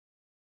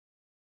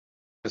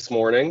this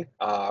morning,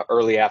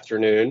 early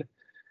afternoon.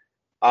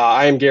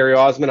 I am Gary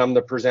Osman. I'm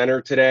the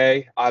presenter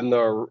today. I'm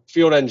the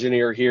field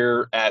engineer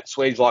here at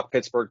Swagelok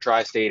Pittsburgh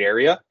tri-state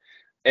area.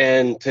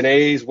 And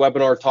today's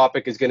webinar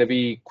topic is going to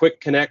be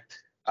quick connect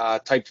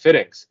type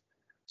fittings.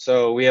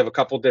 So we have a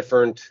couple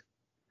different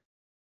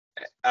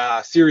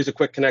series of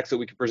quick connects that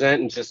we can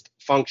present, and just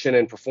function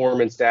and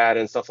performance data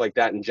and stuff like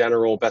that in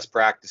general, best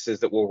practices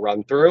that we'll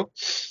run through.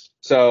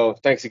 So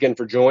thanks again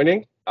for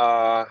joining.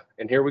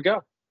 And here we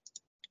go.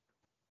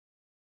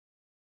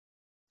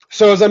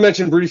 So as I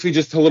mentioned briefly,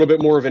 just a little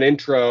bit more of an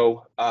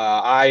intro,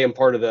 I am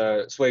part of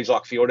the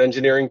Swagelok Field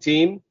Engineering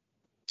team.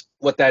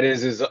 What that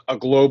is a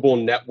global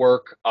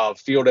network of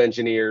field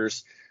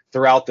engineers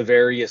throughout the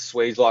various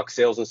Swagelok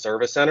sales and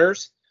service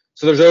centers.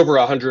 So there's over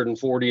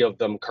 140 of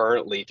them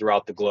currently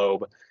throughout the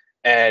globe,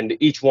 and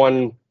each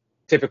one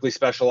typically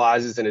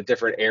specializes in a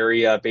different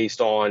area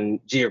based on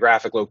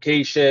geographic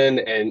location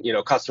and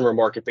customer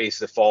market base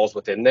that falls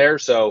within there.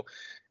 So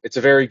it's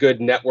a very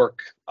good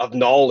network of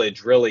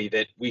knowledge, really,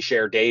 that we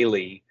share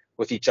daily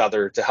with each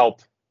other to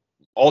help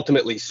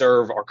ultimately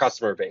serve our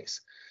customer base.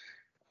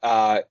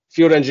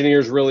 Field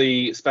engineers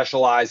really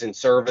specialize in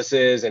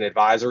services and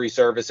advisory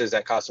services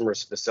at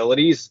customers'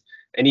 facilities.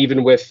 And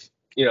even with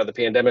the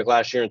pandemic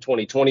last year in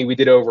 2020, we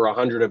did over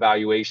 100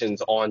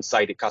 evaluations on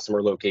site at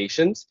customer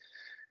locations.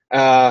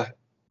 And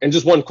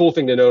just one cool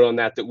thing to note on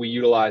that we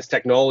utilize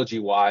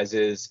technology-wise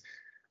is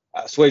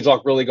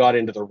Swagelok really got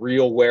into the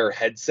RealWear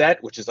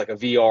headset, which is like a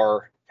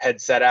VR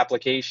headset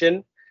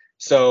application.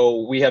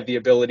 So we have the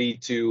ability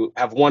to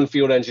have one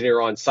field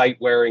engineer on site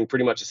wearing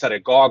pretty much a set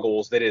of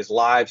goggles that is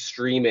live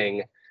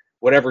streaming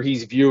whatever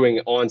he's viewing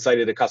on site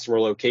at a customer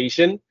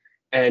location.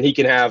 And he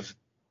can have,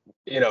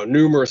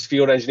 numerous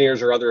field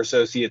engineers or other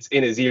associates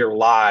in his ear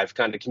live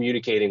kind of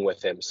communicating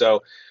with him.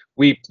 So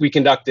we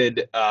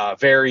conducted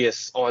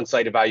various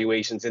on-site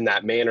evaluations in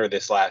that manner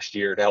this last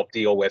year to help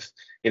deal with,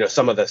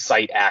 some of the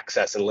site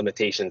access and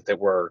limitations that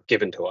were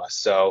given to us.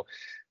 So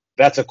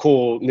that's a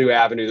cool new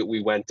avenue that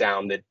we went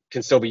down that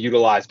can still be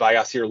utilized by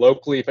us here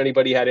locally. If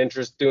anybody had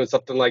interest in doing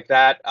something like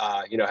that,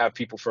 have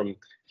people from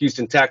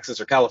Houston,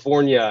 Texas, or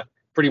California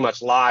pretty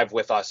much live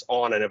with us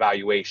on an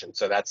evaluation.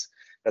 So that's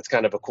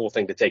kind of a cool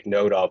thing to take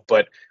note of.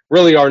 But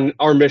really,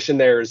 our mission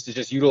there is to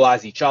just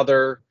utilize each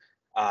other,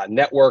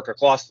 network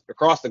across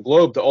the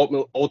globe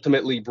to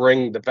ultimately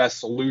bring the best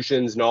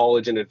solutions,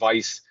 knowledge, and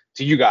advice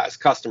to you guys,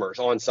 customers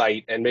on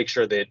site, and make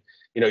sure that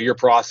your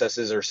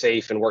processes are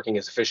safe and working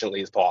as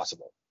efficiently as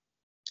possible.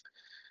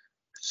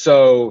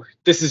 So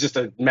this is just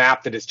a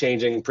map that is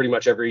changing pretty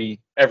much every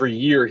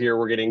year here.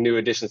 We're getting new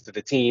additions to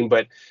the team,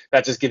 but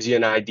that just gives you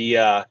an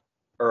idea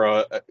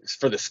or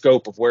for the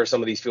scope of where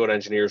some of these field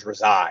engineers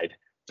reside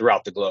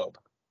throughout the globe.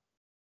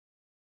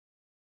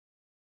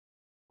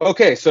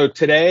 Okay, so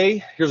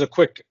today, here's a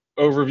quick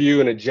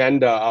overview and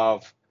agenda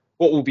of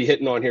what we'll be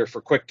hitting on here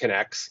for quick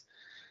connects.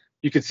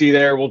 You can see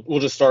there, we'll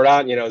just start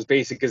out, as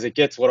basic as it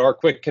gets, what are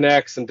quick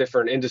connects, some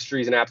different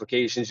industries and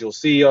applications. You'll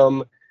see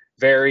them,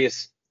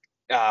 various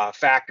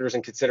factors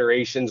and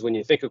considerations. When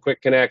you think of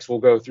quick connects, we'll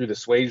go through the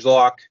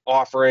Swagelok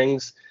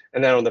offerings,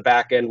 and then on the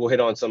back end, we'll hit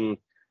on some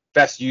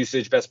best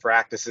usage, best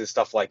practices,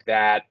 stuff like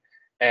that.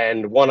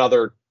 And one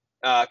other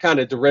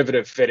kind of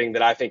derivative fitting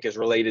that I think is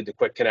related to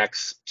quick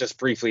connects, just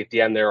briefly at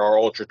the end there, are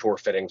ultra tour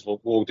fittings.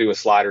 We'll do a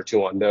slide or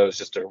two on those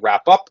just to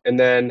wrap up, and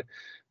then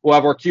we'll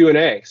have our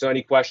Q&A. So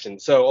any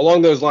questions? So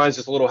along those lines,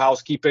 just a little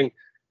housekeeping.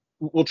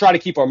 We'll try to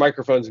keep our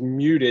microphones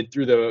muted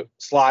through the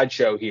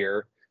slideshow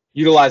here.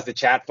 Utilize the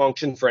chat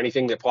function for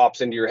anything that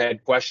pops into your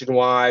head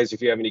question-wise,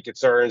 if you have any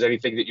concerns,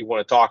 anything that you want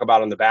to talk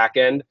about on the back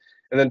end.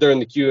 And then during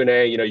the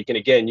Q&A, you can,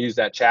 again, use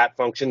that chat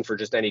function for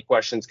just any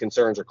questions,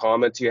 concerns, or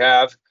comments you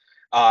have.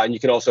 And you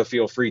can also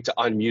feel free to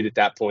unmute at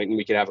that point, and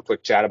we can have a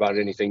quick chat about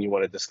anything you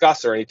want to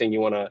discuss or anything you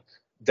want to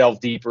delve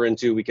deeper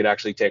into. We could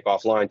actually take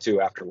offline,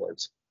 too,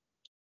 afterwards.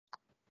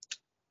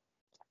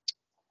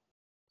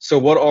 So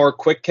what are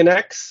quick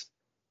connects?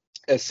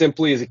 As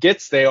simply as it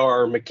gets, they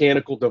are a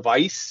mechanical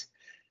device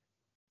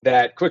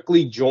that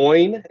quickly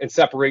join and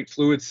separate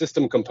fluid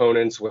system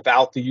components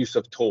without the use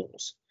of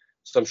tools.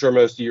 So I'm sure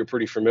most of you are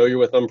pretty familiar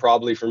with them,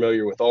 probably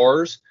familiar with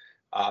ours.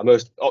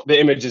 The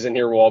images in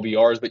here will all be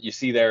ours, but you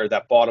see there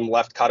that bottom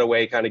left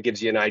cutaway kind of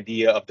gives you an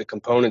idea of the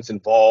components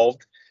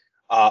involved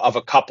of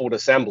a coupled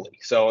assembly.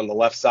 So on the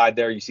left side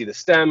there, you see the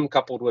stem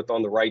coupled with,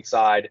 on the right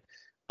side,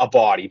 a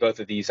body. Both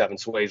of these having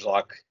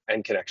Swagelok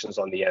end connections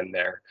on the end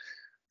there.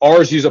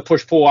 Ours use a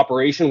push-pull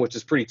operation, which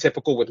is pretty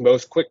typical with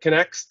most quick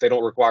connects. They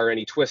don't require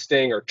any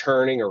twisting or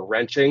turning or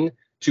wrenching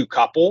to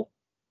couple.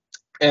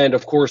 And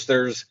of course,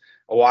 there's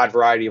a wide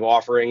variety of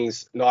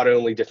offerings, not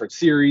only different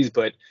series,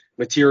 but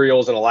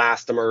materials and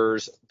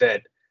elastomers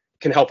that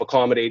can help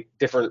accommodate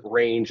different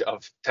range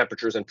of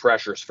temperatures and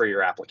pressures for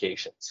your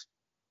applications.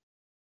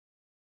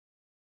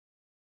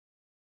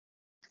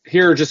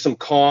 Here are just some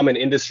common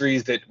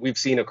industries that we've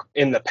seen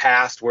in the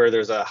past where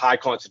there's a high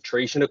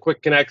concentration of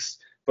quick connects,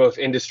 both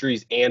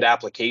industries and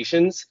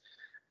applications.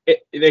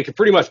 They could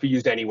pretty much be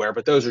used anywhere,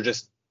 but those are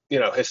just,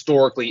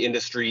 historically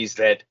industries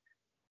that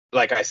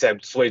like I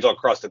said, Swagelok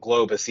across the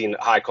globe has seen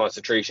high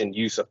concentration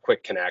use of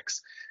quick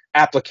connects.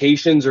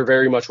 Applications are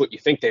very much what you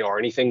think they are,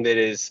 anything that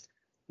is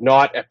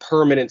not a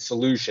permanent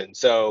solution.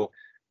 So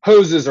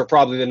hoses are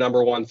probably the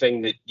number one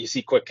thing that you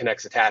see quick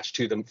connects attached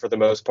to them for the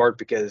most part,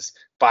 because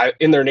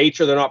in their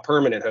nature, they're not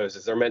permanent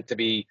hoses. They're meant to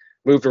be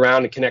moved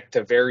around and connect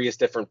to various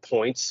different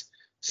points.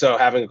 So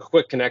having a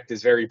quick connect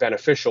is very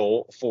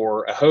beneficial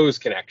for a hose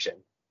connection.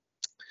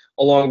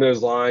 Along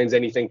those lines,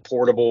 anything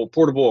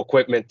portable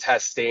equipment,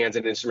 test stands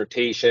and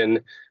instrumentation,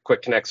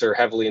 quick connects are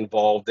heavily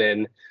involved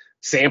in.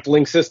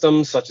 Sampling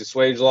systems such as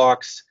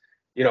Swagelok's,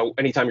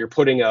 anytime you're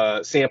putting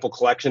a sample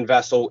collection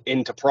vessel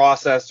into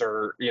process,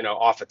 or,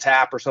 off a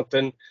tap or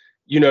something,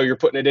 you're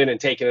putting it in and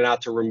taking it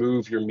out to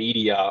remove your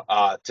media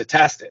to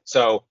test it.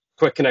 So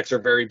quick connects are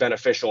very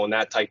beneficial in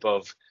that type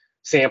of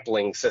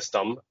sampling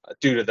system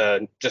due to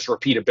the just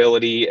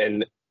repeatability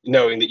and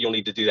knowing that you'll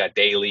need to do that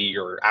daily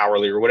or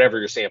hourly or whatever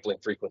your sampling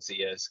frequency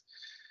is.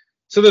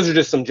 So those are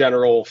just some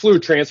general.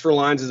 Fluid transfer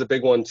lines is a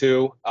big one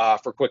too.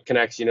 For quick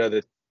connects,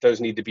 that those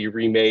need to be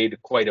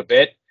remade quite a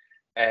bit.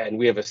 And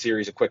we have a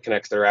series of quick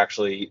connects that are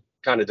actually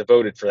kind of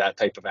devoted for that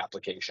type of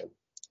application.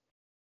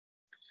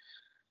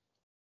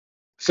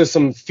 So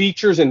some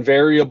features and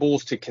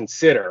variables to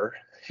consider.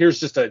 Here's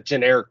just a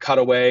generic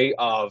cutaway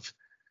of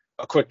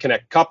a quick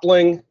connect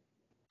coupling.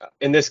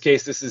 In this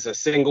case, this is a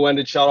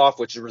single-ended shutoff,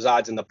 which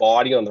resides in the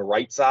body on the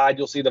right side.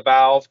 You'll see the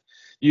valve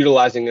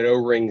utilizing an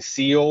O-ring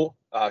seal,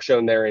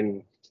 shown there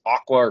in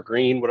aqua or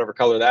green, whatever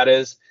color that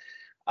is.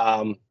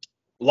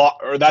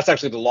 That's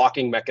actually the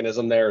locking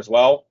mechanism there as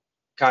well,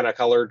 kind of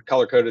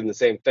color-coded in the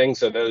same thing.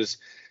 So those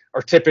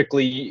are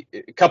typically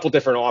a couple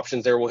different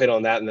options there. We'll hit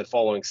on that in the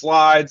following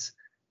slides.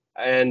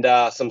 And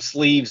some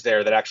sleeves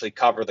there that actually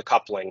cover the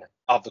coupling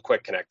of the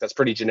quick connect. That's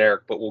pretty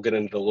generic, but we'll get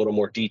into a little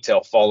more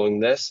detail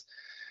following this.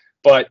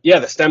 But yeah,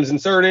 the stem's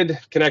inserted,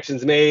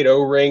 connections made,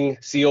 O-ring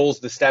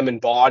seals the stem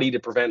and body to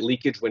prevent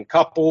leakage when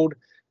coupled.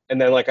 And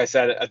then, like I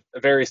said,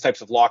 various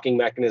types of locking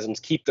mechanisms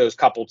keep those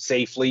coupled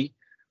safely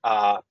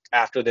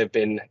after they've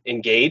been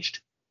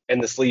engaged.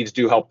 And the sleeves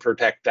do help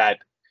protect that,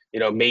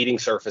 mating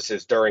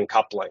surfaces during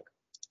coupling.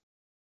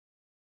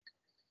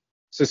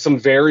 So some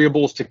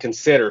variables to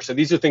consider. So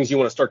these are things you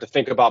want to start to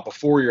think about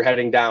before you're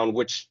heading down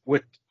which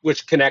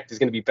connect is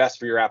going to be best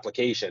for your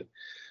application.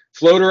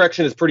 Flow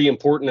direction is pretty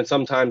important and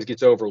sometimes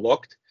gets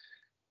overlooked.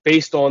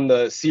 Based on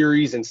the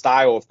series and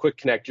style of quick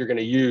connect you're going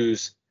to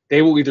use,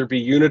 they will either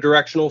be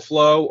unidirectional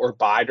flow or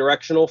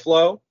bidirectional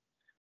flow.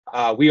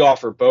 We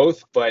offer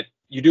both, but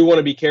you do want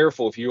to be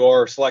careful if you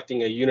are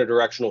selecting a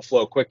unidirectional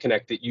flow quick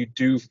connect that you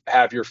do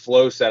have your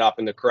flow set up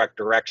in the correct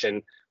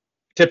direction.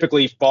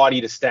 Typically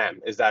body to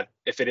stem is that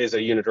if it is a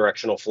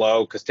unidirectional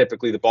flow, because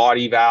typically the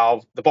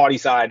body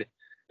side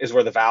is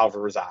where the valve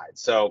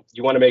resides. So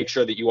you want to make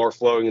sure that you are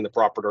flowing in the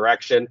proper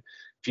direction.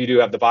 If you do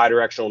have the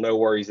bidirectional, no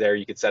worries there.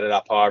 You can set it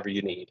up however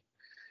you need.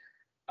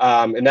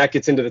 And that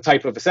gets into the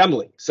type of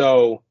assembly.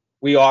 So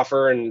we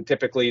offer, and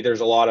typically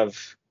there's a lot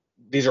of,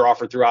 these are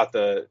offered throughout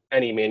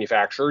any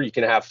manufacturer. You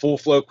can have full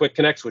flow quick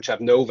connects, which have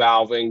no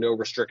valving, no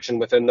restriction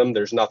within them.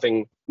 There's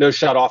no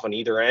shut off on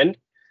either end.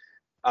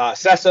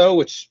 SESO,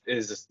 which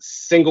is a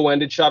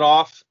single-ended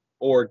shutoff,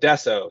 or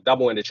DESO,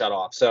 double-ended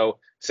shutoff. So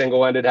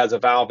single-ended has a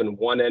valve in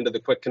one end of the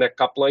quick connect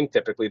coupling,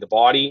 typically the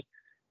body.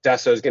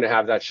 DESO is going to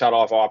have that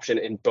shutoff option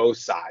in both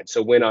sides.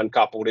 So when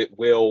uncoupled, it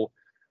will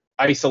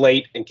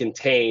isolate and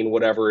contain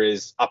whatever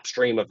is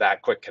upstream of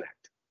that quick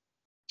connect.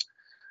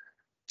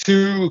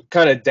 Two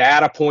kind of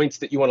data points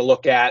that you want to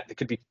look at that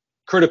could be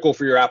critical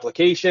for your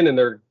application, and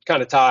they're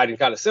kind of tied and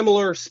kind of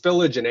similar: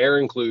 spillage and air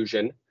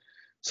inclusion.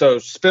 So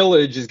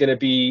spillage is going to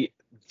be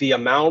the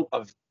amount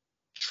of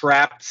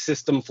trapped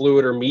system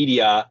fluid or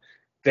media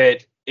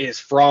that is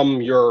from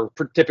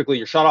typically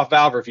your shutoff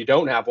valve, or if you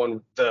don't have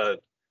one, the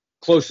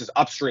closest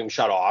upstream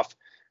shutoff,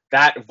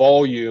 that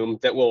volume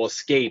that will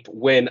escape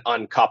when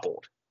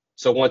uncoupled.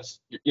 So once,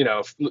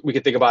 if we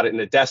could think about it in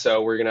a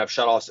DESO, we're going to have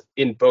shutoffs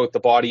in both the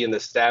body and the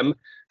stem.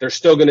 There's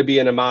still going to be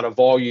an amount of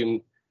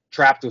volume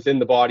trapped within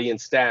the body and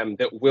stem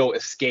that will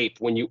escape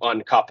when you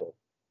uncouple.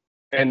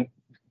 And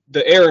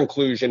the air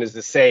inclusion is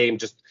the same,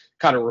 just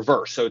kind of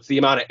reverse. So it's the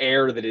amount of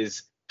air that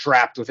is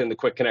trapped within the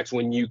quick connects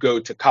when you go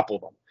to couple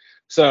them.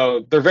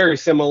 So they're very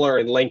similar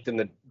in length,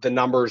 and the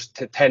numbers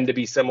tend to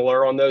be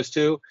similar on those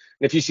two.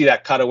 And if you see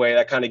that cutaway,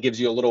 that kind of gives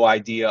you a little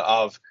idea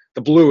of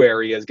the blue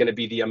area is going to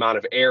be the amount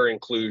of air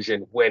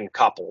inclusion when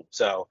coupled.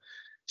 So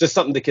just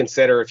something to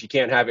consider if you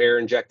can't have air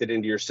injected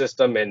into your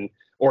system,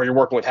 or you're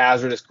working with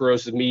hazardous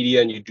corrosive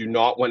media and you do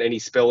not want any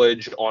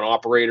spillage on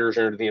operators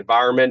or into the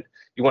environment,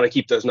 you want to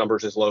keep those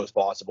numbers as low as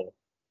possible.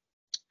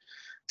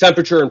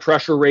 Temperature and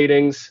pressure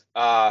ratings,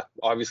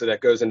 obviously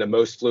that goes into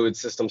most fluid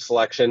system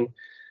selection.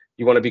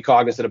 You want to be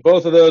cognizant of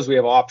both of those. We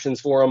have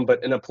options for them,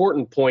 but an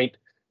important point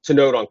to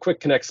note on Quick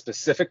Connect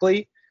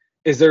specifically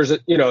is there's a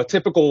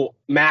typical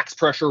max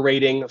pressure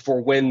rating for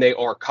when they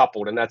are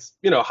coupled, and that's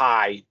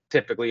high,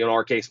 typically in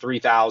our case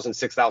 3,000,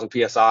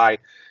 6,000 psi.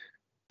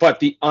 But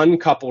the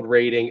uncoupled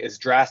rating is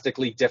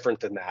drastically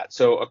different than that.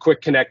 So a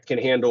Quick Connect can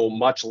handle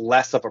much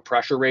less of a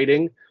pressure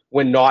rating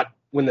when not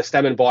when the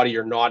stem and body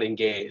are not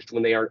engaged,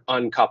 when they are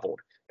uncoupled.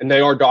 And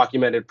they are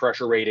documented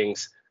pressure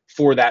ratings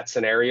for that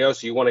scenario.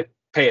 So you want to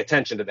pay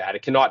attention to that.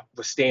 It cannot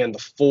withstand the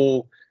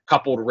full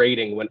coupled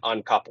rating when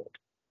uncoupled.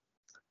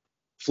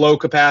 Flow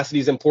capacity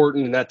is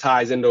important, and that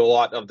ties into a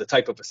lot of the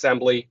type of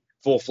assembly,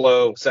 full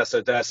flow,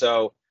 sesso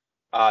deso.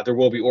 There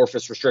will be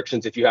orifice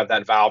restrictions if you have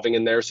that valving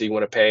in there, so you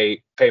want to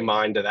pay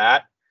mind to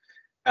that.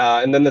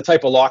 And then the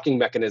type of locking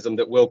mechanism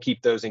that will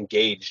keep those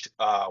engaged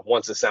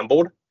once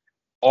assembled.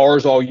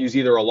 Ours all use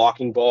either a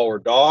locking ball or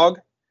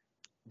dog.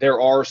 There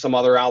are some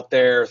other out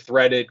there,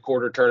 threaded,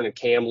 quarter turn, and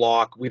cam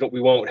lock. We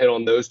won't hit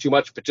on those too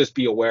much, but just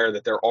be aware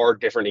that there are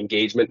different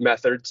engagement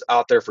methods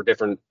out there for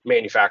different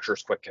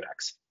manufacturers' quick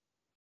connects.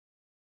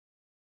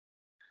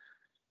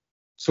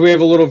 So we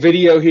have a little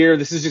video here.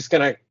 This is just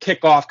going to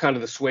kick off kind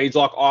of the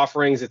Swagelok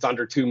offerings. It's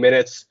under 2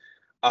 minutes.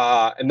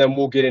 And then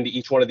we'll get into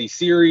each one of these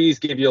series,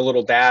 give you a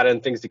little data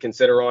and things to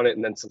consider on it,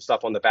 and then some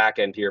stuff on the back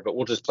end here. But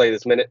we'll just play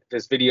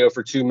this video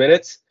for 2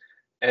 minutes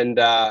and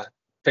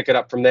pick it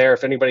up from there.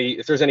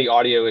 If there's any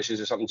audio issues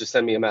or something, just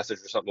send me a message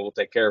or something. We'll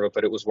take care of it.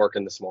 But it was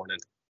working this morning.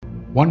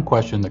 One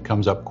question that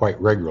comes up quite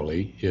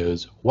regularly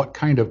is, what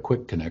kind of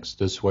quick connects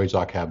does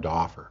Swagelok have to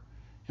offer?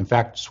 In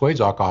fact,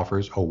 Swagelok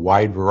offers a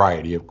wide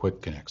variety of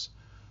quick connects,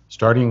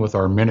 starting with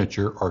our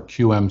miniature or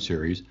QM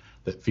series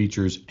that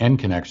features end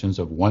connections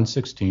of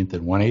 1/16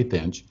 and 1/8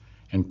 inch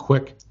and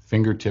quick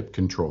fingertip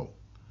control.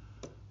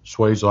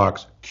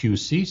 Swagelok's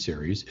QC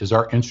series is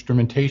our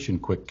instrumentation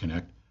quick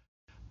connect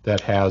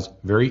that has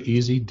very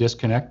easy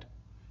disconnect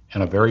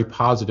and a very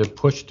positive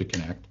push to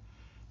connect,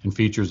 and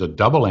features a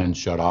double end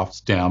shutoff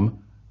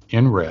stem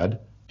in red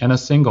and a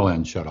single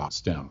end shutoff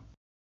stem.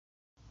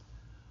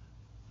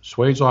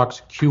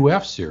 Swagelok's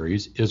QF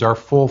series is our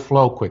full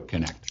flow quick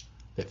connect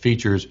that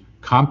features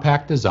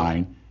compact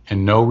design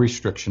and no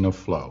restriction of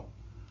flow.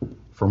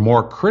 For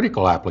more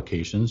critical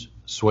applications,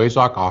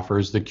 Swagelok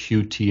offers the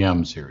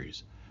QTM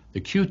series.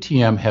 The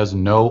QTM has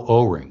no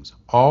O-rings.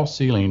 All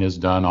sealing is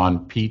done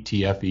on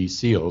PTFE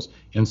seals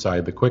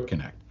inside the quick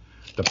connect.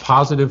 The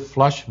positive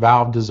flush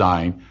valve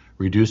design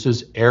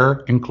reduces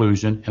air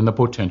inclusion and the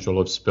potential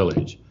of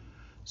spillage.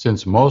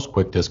 Since most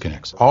quick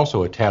disconnects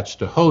also attach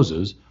to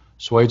hoses,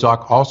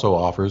 Swagelok also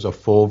offers a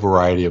full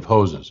variety of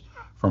hoses,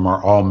 from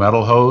our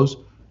all-metal hose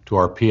to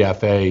our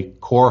PFA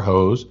core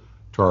hose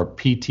to our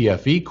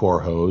PTFE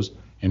core hose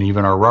and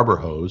even our rubber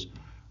hose,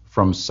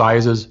 from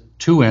sizes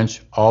 2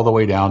 inch all the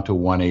way down to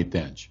 1/8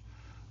 inch.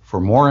 For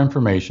more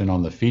information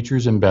on the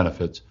features and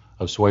benefits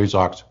of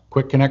Swagelok's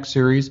Quick Connect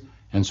series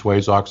and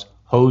Swagelok's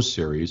hose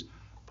series,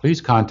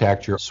 please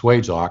contact your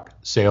Swagelok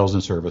Sales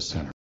and Service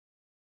Center.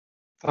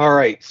 All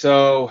right,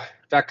 so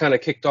that kind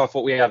of kicked off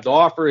what we have to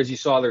offer. As you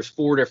saw, there's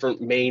 4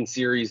 different main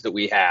series that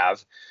we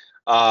have.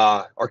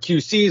 Our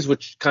QCs,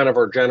 which kind of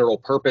are general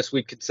purpose,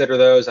 we consider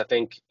those, I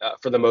think,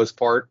 for the most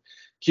part.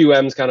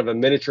 QM is kind of a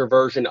miniature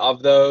version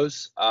of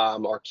those.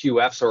 Our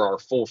QFs are our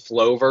full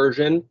flow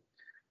version.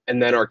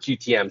 And then our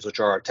QTMs, which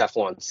are our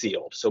Teflon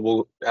sealed. So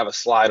we'll have a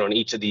slide on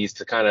each of these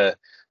to kind of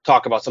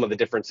talk about some of the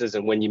differences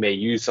and when you may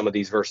use some of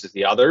these versus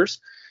the others.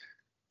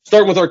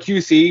 Starting with our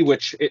QC,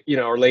 which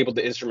are labeled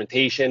the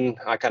instrumentation.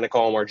 I kind of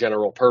call them our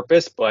general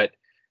purpose, but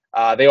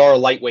they are a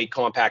lightweight,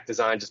 compact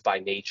design just by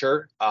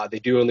nature. They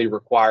do only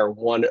require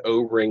 1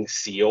 O-ring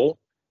seal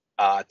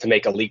to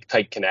make a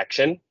leak-tight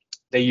connection.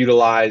 They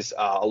utilize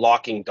a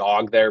locking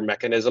dog there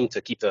mechanism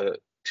to keep the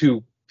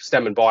 2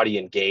 stem and body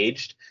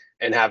engaged,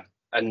 and have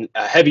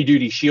a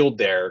heavy-duty shield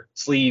there,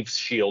 sleeves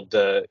shield,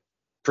 to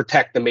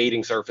protect the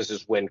mating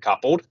surfaces when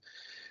coupled.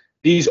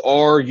 These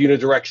are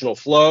unidirectional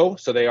flow,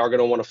 so they are going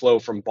to want to flow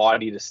from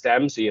body to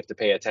stem, so you have to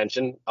pay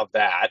attention of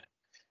that.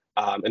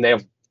 And they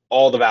have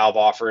all the valve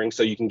offerings,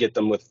 so you can get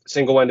them with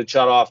single-ended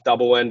shutoff,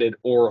 double-ended,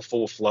 or a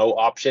full flow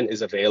option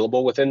is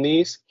available within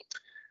these.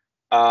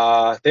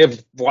 They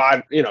have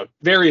wide,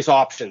 various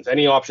options.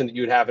 Any option that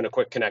you would have in a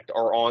quick connect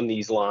are on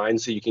these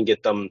lines, so you can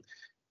get them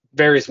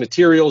various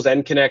materials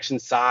and connection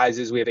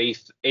sizes. We have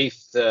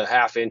eighth to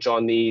half inch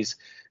on these.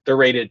 They're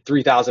rated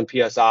 3,000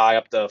 PSI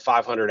up to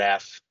 500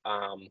 F.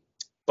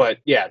 But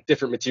yeah,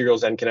 different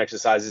materials and connection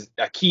sizes.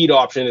 A keyed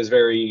option is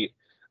very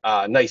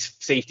nice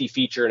safety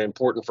feature and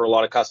important for a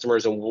lot of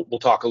customers, and we'll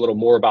talk a little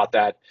more about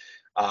that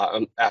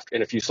after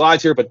in a few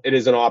slides here. But it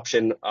is an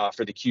option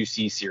for the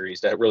QC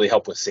series that really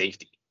help with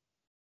safety.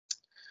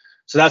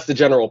 So that's the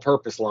general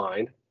purpose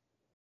line,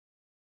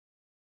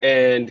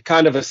 and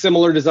kind of a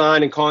similar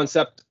design and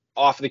concept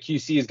off of the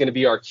QC is going to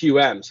be our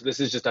QM. So this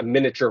is just a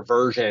miniature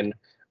version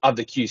of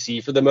the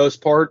QC for the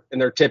most part,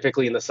 and they're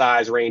typically in the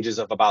size ranges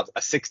of about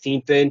a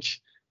 1/16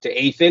 inch to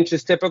 1/8 inch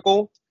is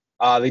typical.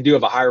 They do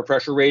have a higher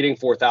pressure rating,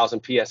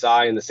 4,000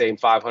 PSI, and the same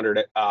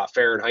 500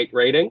 Fahrenheit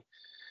rating.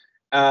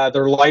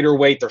 They're lighter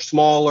weight, they're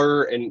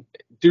smaller, and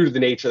due to the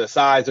nature of the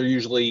size, they're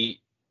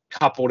usually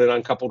coupled and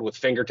uncoupled with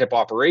fingertip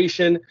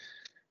operation.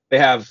 They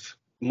have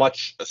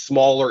much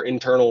smaller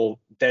internal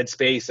dead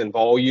space and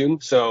volume,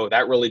 so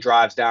that really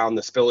drives down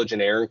the spillage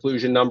and air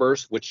inclusion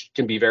numbers, which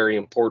can be very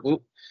important.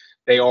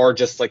 They are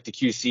just like the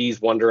QC's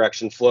one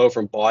direction flow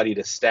from body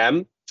to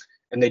stem,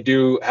 and they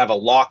do have a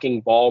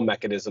locking ball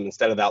mechanism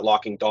instead of that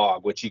locking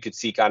dog, which you could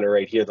see kind of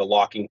right here, the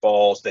locking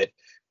balls that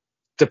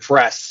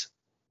depress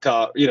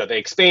to, they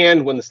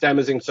expand when the stem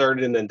is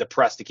inserted and then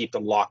depress to keep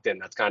them locked in.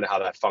 That's kind of how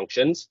that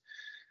functions.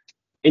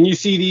 And you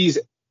see these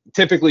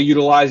typically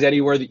utilized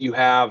anywhere that you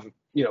have,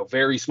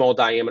 very small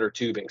diameter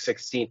tubing,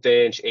 16th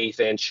inch, 1/8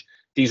 inch.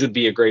 These would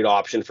be a great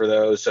option for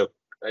those. So,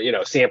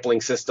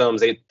 sampling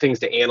systems, things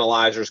to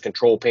analyzers,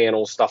 control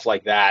panels, stuff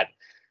like that.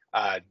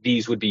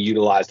 These would be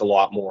utilized a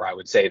lot more, I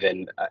would say,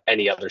 than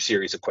any other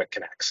series of quick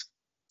connects.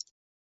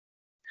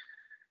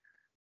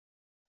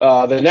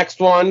 The next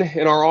one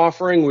in our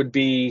offering would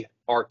be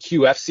our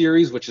QF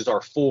series, which is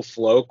our full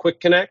flow quick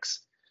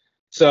connects.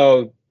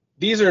 So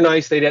these are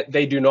nice.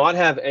 They do not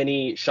have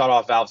any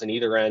shutoff valves in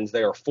either ends.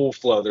 They are full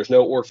flow. There's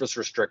no orifice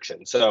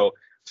restriction. So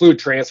fluid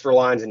transfer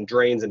lines and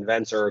drains and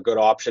vents are a good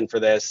option for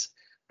this.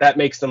 That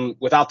makes them,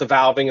 without the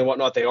valving and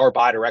whatnot, they are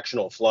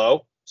bidirectional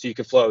flow. So you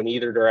can flow in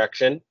either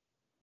direction.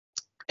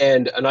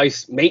 And a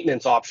nice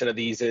maintenance option of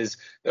these is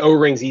the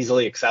O-ring's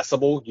easily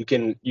accessible. You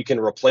can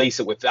replace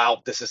it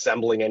without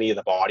disassembling any of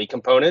the body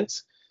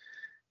components.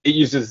 It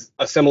uses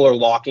a similar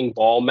locking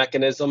ball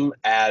mechanism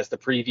as the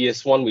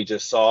previous one we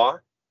just saw,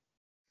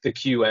 the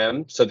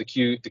QM. So the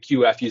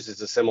QF uses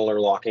a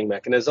similar locking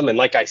mechanism. And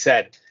like I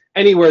said,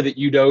 anywhere that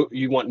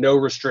you want no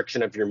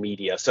restriction of your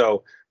media.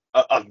 So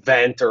a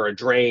vent or a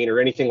drain or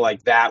anything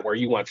like that where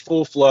you want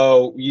full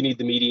flow, you need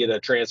the media to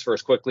transfer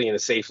as quickly and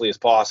as safely as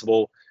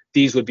possible.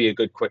 These would be a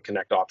good quick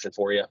connect option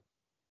for you.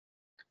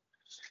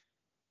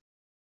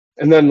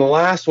 And then the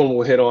last one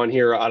we'll hit on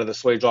here out of the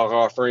Swagelok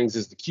offerings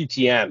is the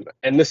QTM.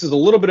 And this is a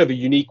little bit of a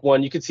unique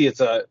one. You can see it's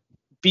a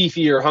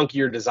beefier,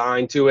 hunkier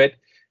design to it.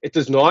 It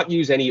does not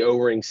use any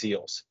O-ring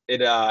seals.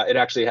 It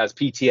actually has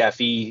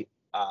PTFE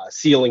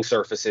sealing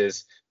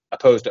surfaces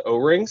opposed to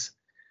O-rings.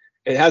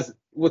 It has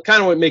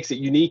what makes it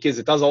unique is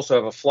it does also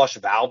have a flush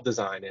valve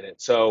design in it.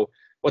 So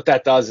what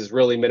that does is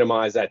really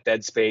minimize that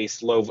dead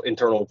space, low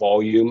internal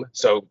volume.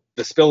 So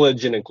the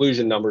spillage and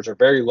inclusion numbers are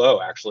very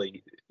low,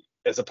 actually,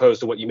 as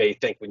opposed to what you may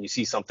think when you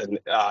see something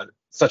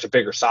such a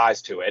bigger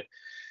size to it.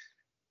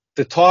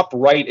 The top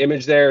right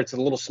image there, it's a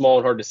little small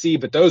and hard to see,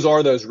 but those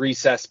are those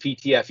recessed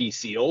PTFE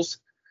seals.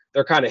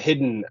 They're kind of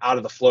hidden out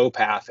of the flow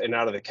path and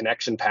out of the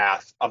connection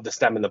path of the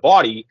stem and the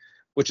body,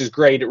 which is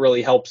great. It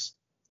really helps,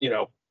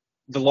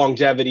 the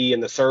longevity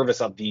and the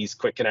service of these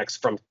quick connects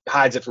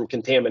hides it from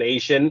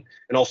contamination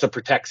and also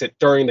protects it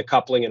during the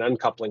coupling and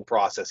uncoupling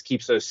process,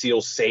 keeps those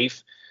seals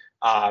safe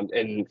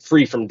and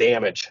free from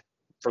damage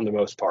for the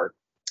most part.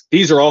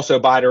 These are also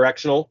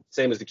bidirectional,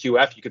 same as the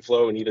QF. You could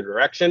flow in either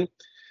direction.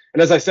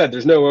 And as I said,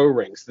 there's no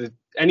O-rings.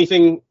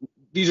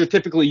 These are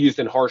typically used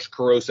in harsh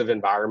corrosive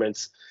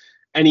environments.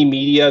 Any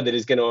media that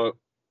is going to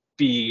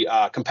be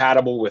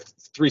compatible with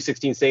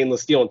 316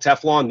 stainless steel and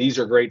Teflon, these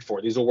are great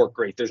for. These will work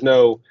great. There's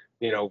no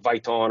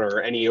Viton or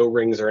any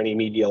O-rings or any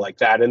media like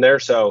that in there.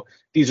 So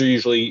these are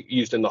usually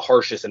used in the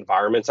harshest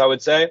environments, I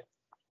would say.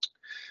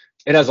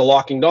 It has a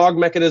locking dog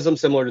mechanism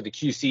similar to the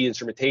QC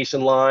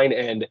instrumentation line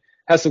and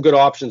has some good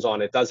options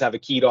on it. It does have a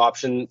keyed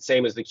option,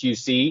 same as the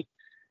QC.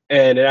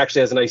 And it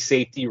actually has a nice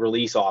safety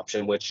release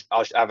option, which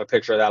I'll have a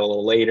picture of that a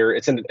little later.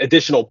 It's an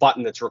additional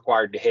button that's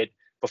required to hit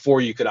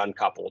before you could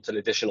uncouple. It's an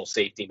additional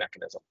safety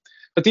mechanism.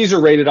 But these are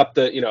rated up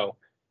to,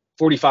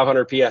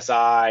 4,500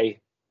 PSI,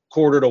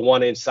 1/4 to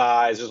 1 inch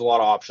size. There's a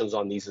lot of options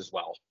on these as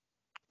well.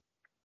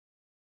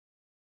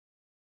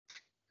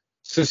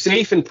 So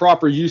safe and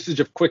proper usage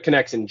of quick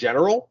connects in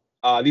general.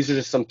 These are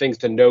just some things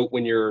to note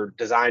when you're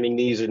designing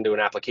these into an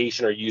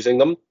application or using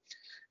them.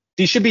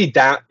 These should be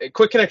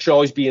quick connects should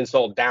always be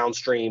installed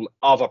downstream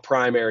of a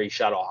primary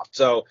shutoff.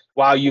 So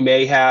while you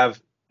may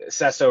have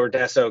CESO or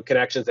DESO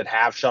connections that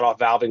have shutoff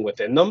valving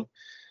within them,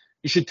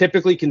 you should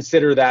typically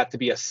consider that to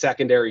be a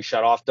secondary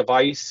shutoff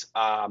device.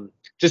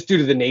 Just due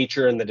to the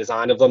nature and the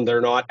design of them, they're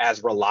not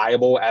as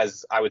reliable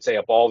as I would say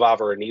a ball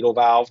valve or a needle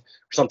valve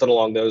or something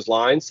along those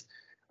lines.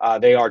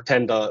 They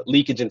tend to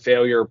leakage and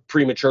failure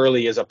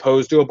prematurely as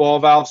opposed to a ball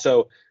valve.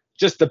 So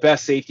just the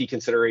best safety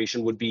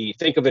consideration would be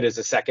think of it as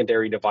a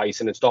secondary device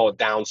and install it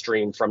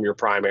downstream from your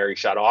primary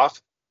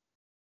shutoff.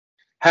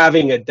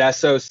 Having a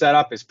DESO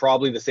setup is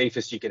probably the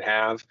safest you can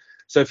have.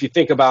 So if you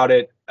think about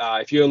it,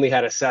 if you only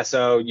had a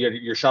CESO,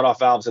 your shutoff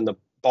valves in the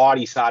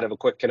body side of a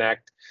quick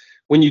connect,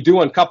 when you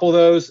do uncouple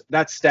those,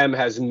 that stem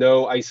has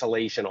no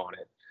isolation on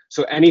it.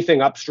 So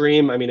anything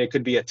upstream, it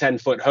could be a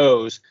 10-foot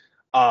hose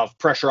of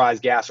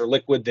pressurized gas or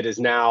liquid that is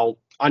now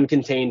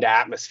uncontained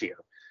atmosphere.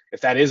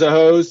 If that is a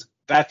hose,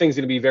 that thing's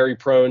going to be very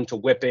prone to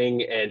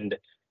whipping and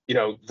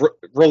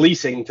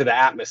releasing to the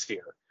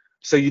atmosphere.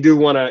 So you do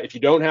want to, if you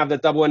don't have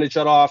that double-ended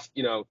shutoff,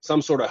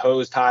 some sort of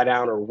hose tie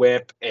down or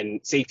whip and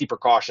safety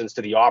precautions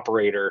to the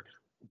operator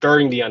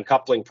during the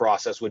uncoupling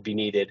process would be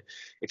needed.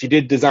 If you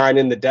did design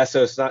in the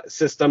DESO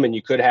system and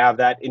you could have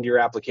that into your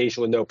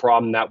application with no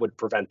problem, that would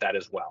prevent that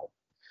as well.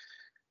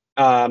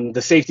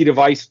 The safety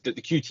device, the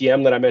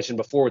QTM that I mentioned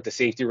before with the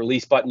safety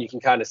release button, you can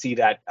kind of see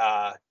that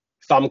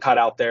thumb cut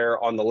out there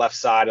on the left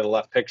side of the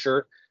left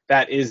picture.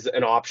 That is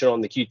an option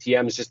on the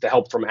QTMs just to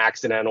help from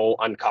accidental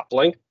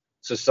uncoupling.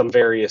 So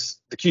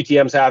the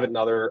QTMs have it, and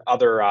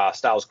other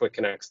styles Quick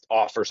Connects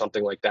offer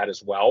something like that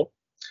as well.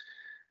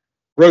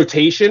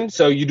 Rotation.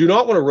 So you do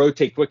not want to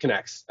rotate Quick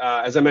Connects.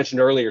 As I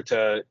mentioned earlier,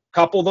 to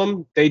couple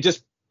them, they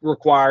just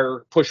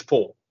require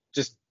push-pull.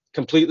 Just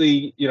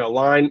completely,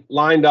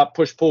 lined up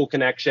push-pull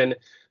connection.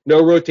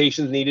 No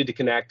rotations needed to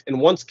connect. And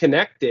once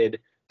connected,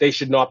 they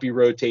should not be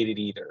rotated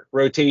either.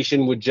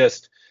 Rotation would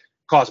just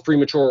cause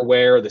premature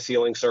wear of the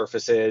sealing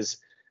surfaces.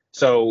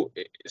 So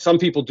some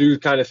people do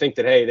kind of think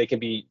that, hey, they can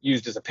be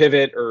used as a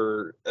pivot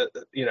or, a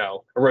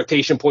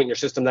rotation point in your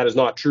system. That is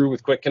not true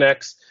with Quick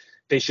Connects.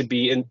 They should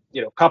be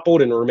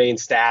coupled and remain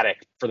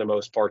static for the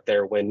most part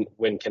there when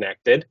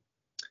connected.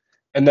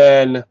 And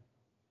then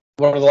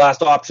one of the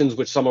last options,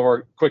 which some of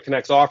our Quick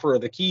Connects offer, are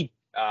the key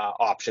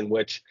option,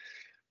 which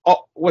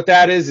what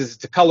that is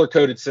it's a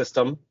color-coded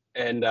system.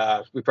 And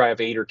we probably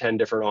have 8 or 10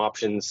 different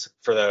options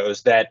for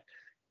those. That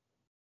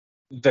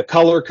the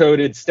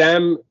color-coded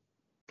stem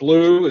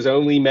blue is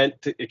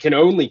it can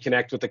only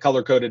connect with the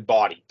color-coded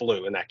body,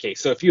 blue in that case.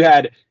 So if you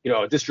had,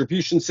 a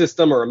distribution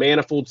system or a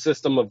manifold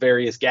system of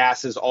various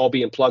gases all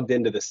being plugged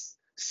into this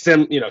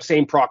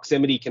same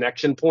proximity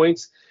connection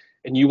points,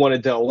 and you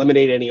wanted to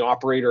eliminate any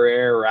operator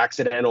error or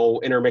accidental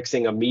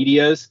intermixing of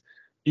medias,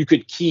 you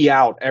could key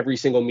out every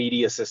single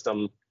media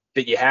system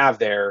that you have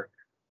there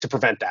to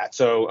prevent that.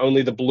 So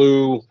only the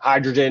blue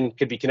hydrogen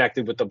could be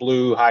connected with the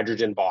blue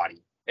hydrogen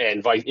body,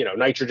 and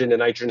nitrogen to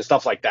nitrogen,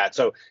 stuff like that.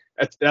 So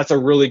that's a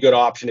really good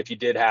option if you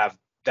did have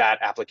that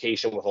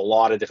application with a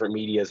lot of different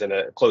medias in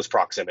a close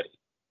proximity.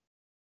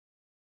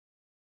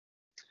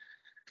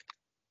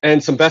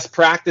 And some best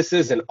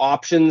practices and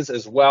options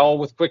as well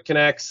with Quick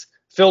Connects.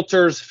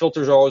 Filters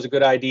are always a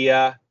good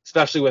idea,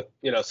 especially with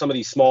some of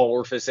these small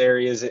orifice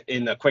areas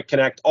in the Quick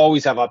Connect.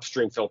 Always have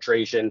upstream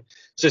filtration.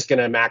 It's just going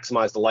to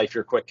maximize the life of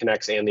your Quick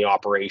Connects and the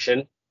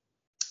operation.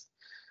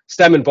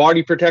 Stem and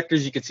body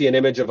protectors, you can see an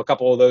image of a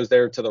couple of those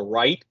there to the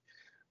right.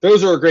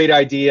 Those are a great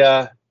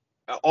idea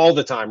all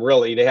the time,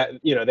 really. They have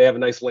a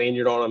nice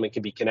lanyard on them and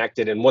can be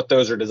connected. And what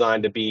those are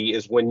designed to be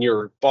is when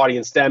your body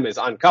and stem is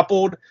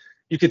uncoupled,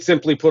 you could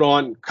simply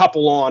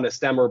couple on a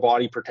stem or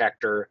body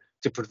protector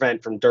to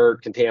prevent from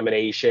dirt,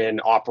 contamination,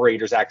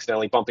 operators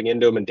accidentally bumping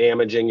into them and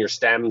damaging your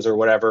stems or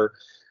whatever.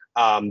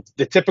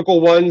 The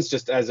typical ones,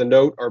 just as a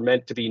note, are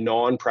meant to be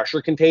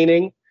non-pressure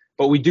containing,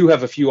 but we do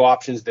have a few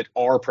options that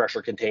are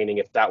pressure containing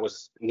if that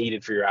was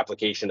needed for your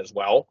application as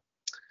well.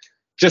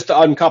 Just the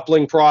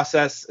uncoupling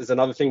process is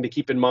another thing to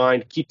keep in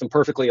mind. Keep them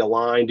perfectly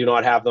aligned. Do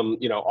not have them,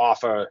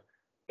 off at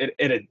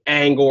an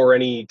angle or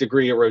any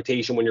degree of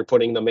rotation when you're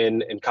putting them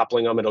in and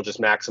coupling them. It'll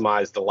just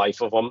maximize the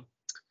life of them.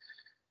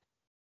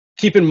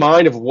 Keep in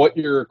mind of what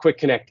your Quick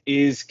Connect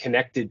is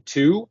connected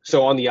to.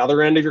 So on the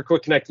other end of your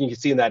Quick Connect, you can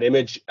see in that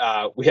image,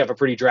 we have a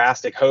pretty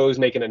drastic hose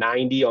making a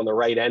 90 on the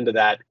right end of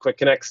that Quick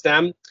Connect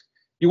stem.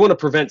 You want to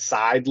prevent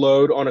side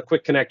load on a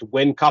Quick Connect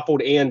when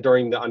coupled and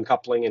during the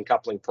uncoupling and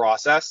coupling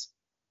process.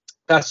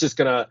 That's just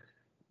going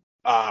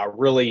to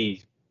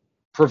really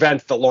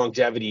prevent the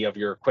longevity of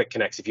your Quick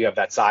Connects if you have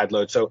that side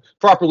load. So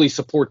properly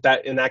support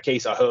that, in that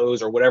case, a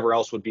hose or whatever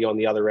else would be on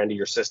the other end of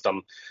your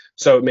system.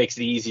 So it makes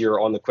it easier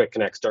on the Quick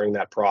Connects during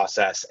that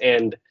process.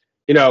 And,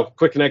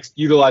 Quick Connects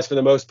utilize for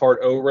the most part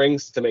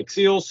O-rings to make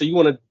seals. So you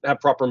want to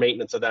have proper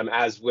maintenance of them,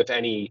 as with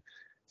any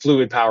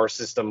fluid power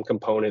system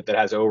component that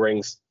has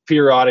O-rings.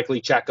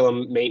 Periodically check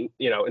them,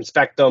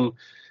 inspect them,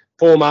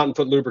 pull them out and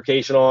put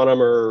lubrication on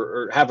them,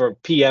 or have a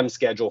PM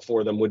schedule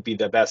for them would be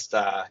the best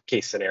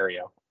case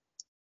scenario.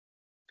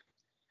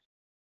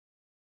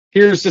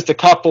 Here's just a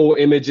couple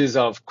images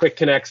of Quick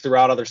Connects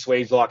throughout other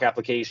Swagelok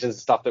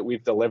applications, stuff that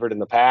we've delivered in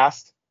the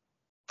past.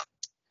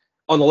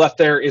 On the left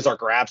there is our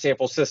grab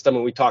sample system,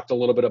 and we talked a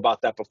little bit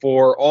about that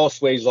before. All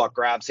Swagelok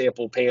grab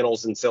sample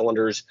panels and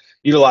cylinders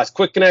utilize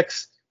Quick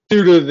Connects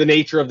due to the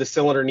nature of the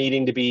cylinder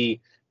needing to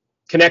be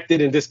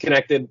connected and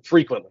disconnected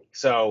frequently.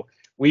 So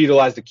we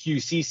utilize the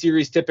QC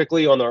series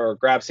typically on our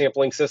grab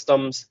sampling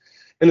systems.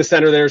 In the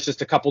center, there's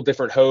just a couple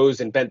different hose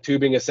and bent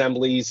tubing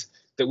assemblies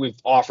that we've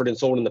offered and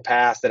sold in the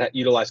past that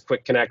utilize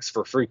Quick Connects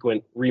for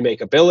frequent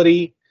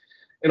remakeability.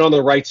 And on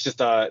the right's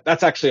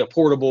that's actually a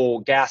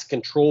portable gas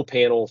control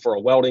panel for a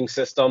welding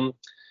system.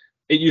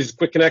 It uses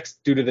Quick Connects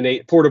due to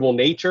the portable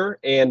nature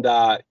and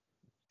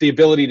the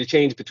ability to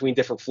change between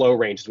different flow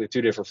ranges. We have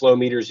 2 different flow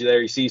meters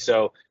there, you see.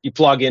 So you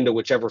plug into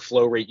whichever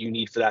flow rate you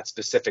need for that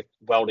specific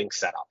welding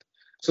setup.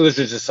 So there's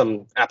just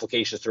some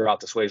applications throughout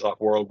the Swagelok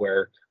world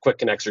where Quick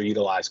Connects are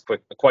utilized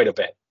quite a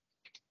bit.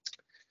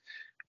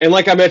 And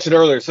like I mentioned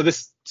earlier, so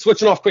this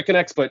switching off Quick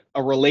Connects, but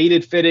a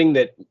related fitting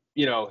that,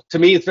 to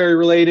me, it's very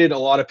related. A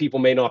lot of people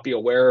may not be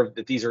aware of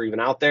that these are even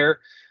out there.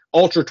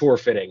 Ultra Tour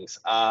fittings.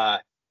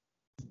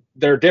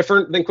 They're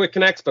different than Quick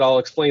Connects, but I'll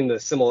explain the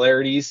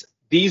similarities.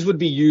 These would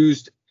be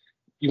used,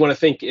 you want to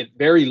think at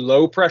very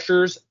low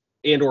pressures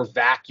and or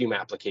vacuum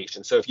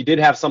applications. So if you did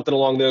have something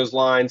along those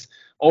lines,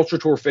 Ultra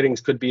Tour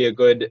fittings could be a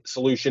good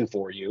solution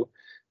for you.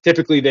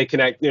 Typically, they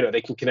can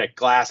connect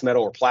glass,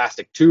 metal, or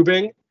plastic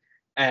tubing.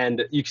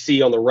 And you can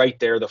see on the right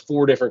there the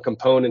 4 different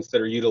components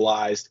that are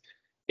utilized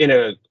in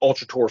a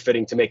ultra tour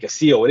fitting to make a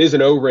seal. It is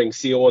an O-ring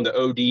seal on the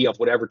OD of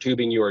whatever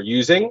tubing you are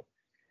using.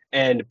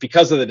 And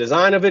because of the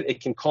design of it,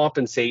 it can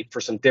compensate for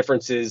some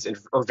differences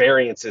or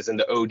variances in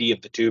the OD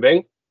of the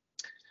tubing.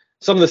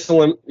 Some of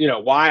the,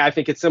 why I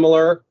think it's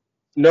similar,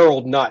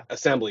 knurled nut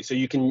assembly. So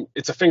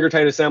it's a finger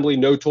tight assembly,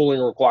 no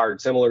tooling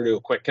required, similar to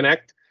a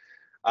Quick-Connect.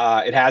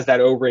 It has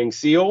that O-ring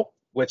seal,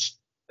 which,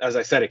 as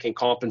I said, it can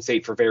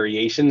compensate for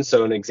variations.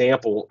 So an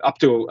example, up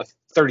to a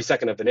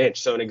 32nd of an inch.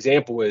 So an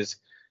example is,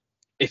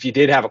 if you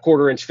did have a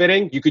 1/4 inch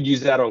fitting, you could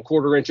use that on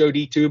 1/4 inch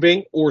OD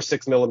tubing or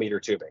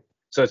 6mm tubing.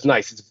 So it's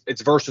nice.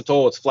 It's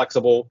versatile. It's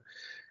flexible.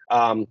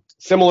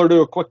 Similar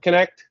to a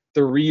Quick-Connect,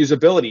 the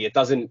reusability, it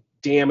doesn't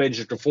damage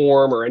or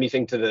deform or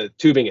anything to the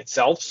tubing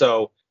itself.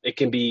 So it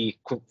can be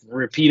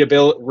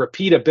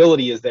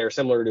repeatability is there,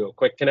 similar to a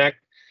Quick-Connect.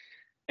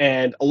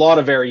 And a lot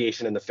of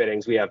variation in the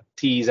fittings. We have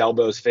T's,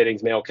 elbows,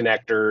 fittings, male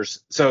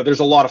connectors. So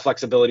there's a lot of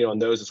flexibility on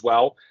those as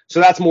well.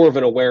 So that's more of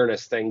an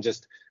awareness thing.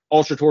 Just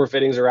ultra tour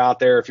fittings are out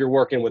there. If you're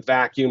working with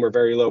vacuum or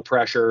very low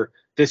pressure,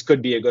 this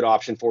could be a good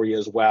option for you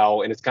as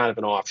well. And it's kind of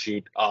an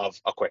offshoot of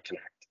a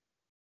Quick-Connect.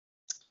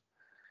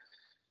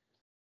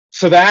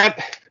 So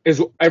that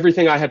is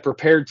everything I had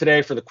prepared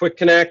today for the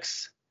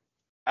Quick-Connects.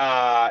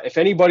 If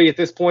anybody at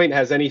this point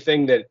has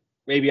anything that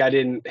maybe I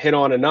didn't hit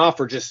on enough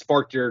or just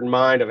sparked your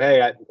mind of,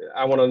 hey,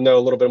 I want to know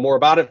a little bit more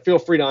about it, feel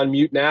free to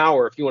unmute now,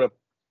 or if you want to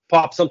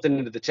pop something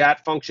into the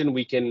chat function,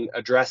 we can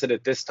address it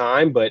at this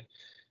time. But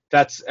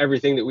that's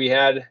everything that we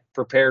had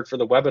prepared for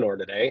the webinar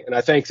today. And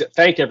I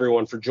thank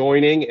everyone for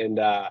joining, and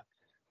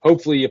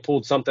hopefully you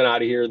pulled something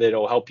out of here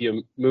that'll help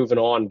you moving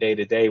on day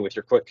to day with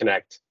your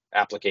Quick-Connect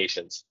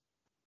applications.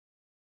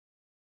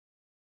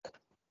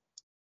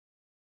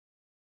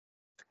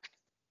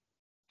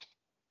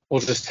 We'll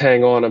just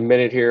hang on a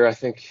minute here. I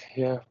think,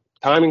 yeah,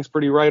 timing's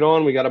pretty right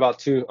on. We got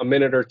about a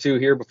minute or two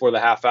here before the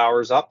half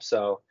hour's up.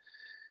 So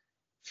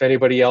if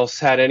anybody else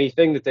had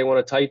anything that they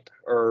want to type,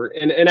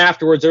 and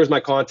afterwards, there's my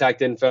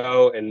contact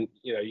info, and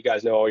you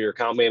guys know all your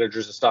account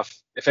managers and stuff.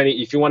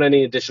 If you want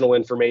any additional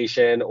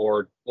information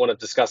or want to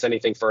discuss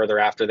anything further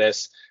after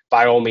this,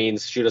 by all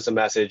means, shoot us a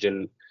message,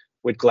 and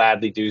we'd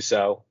gladly do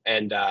so.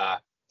 And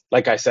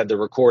like I said, the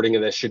recording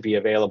of this should be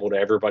available to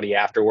everybody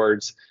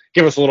afterwards.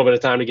 Give us a little bit of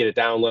time to get it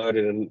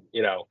downloaded and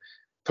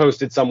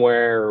posted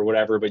somewhere or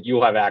whatever, but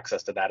you'll have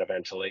access to that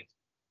eventually.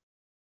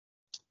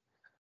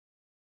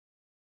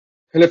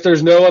 And if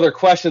there's no other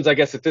questions, I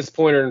guess at this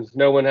point, or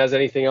no one has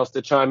anything else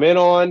to chime in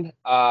on,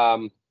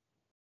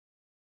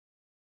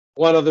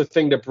 one other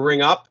thing to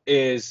bring up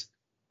is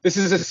this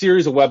is a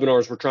series of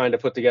webinars we're trying to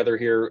put together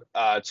here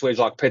at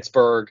Swagelok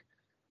Pittsburgh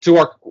to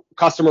our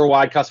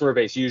customer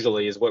base,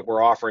 usually is what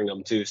we're offering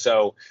them to.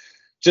 So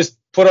just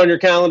put on your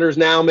calendars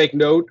now, make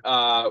note.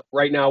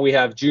 Right now we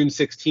have June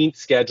 16th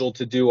scheduled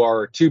to do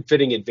our Tube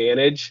Fitting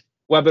Advantage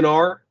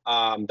webinar.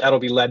 That'll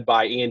be led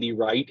by Andy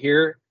Wright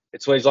here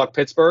at Swagelok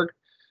Pittsburgh.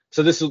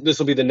 So this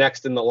will be the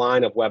next in the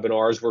line of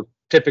webinars. We're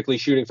typically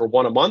shooting for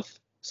one a month.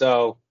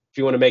 So if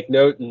you want to make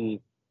note and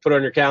put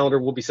on your calendar,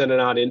 we'll be sending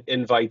out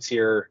invites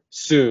here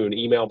soon,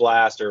 email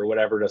blast or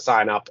whatever, to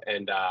sign up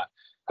and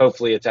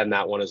hopefully attend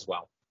that one as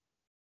well.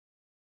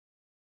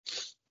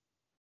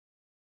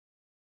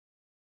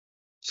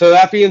 So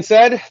that being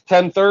said,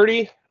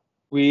 10:30,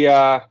 we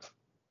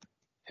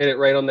hit it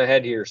right on the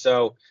head here.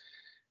 So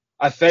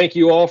I thank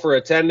you all for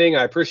attending.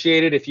 I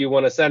appreciate it. If you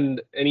want to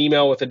send an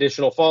email with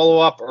additional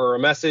follow-up or a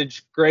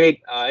message,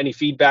 great. Any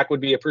feedback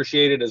would be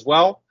appreciated as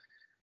well.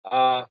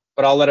 But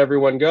I'll let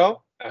everyone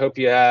go. I hope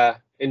you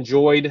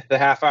enjoyed the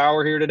half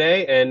hour here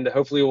today, and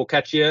hopefully we'll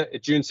catch you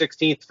at June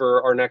 16th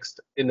for our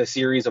next in the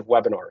series of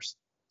webinars.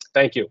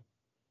 Thank you.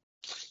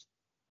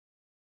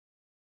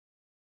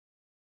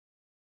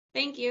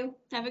 Thank you.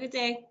 Have a good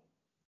day.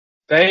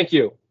 Thank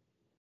you.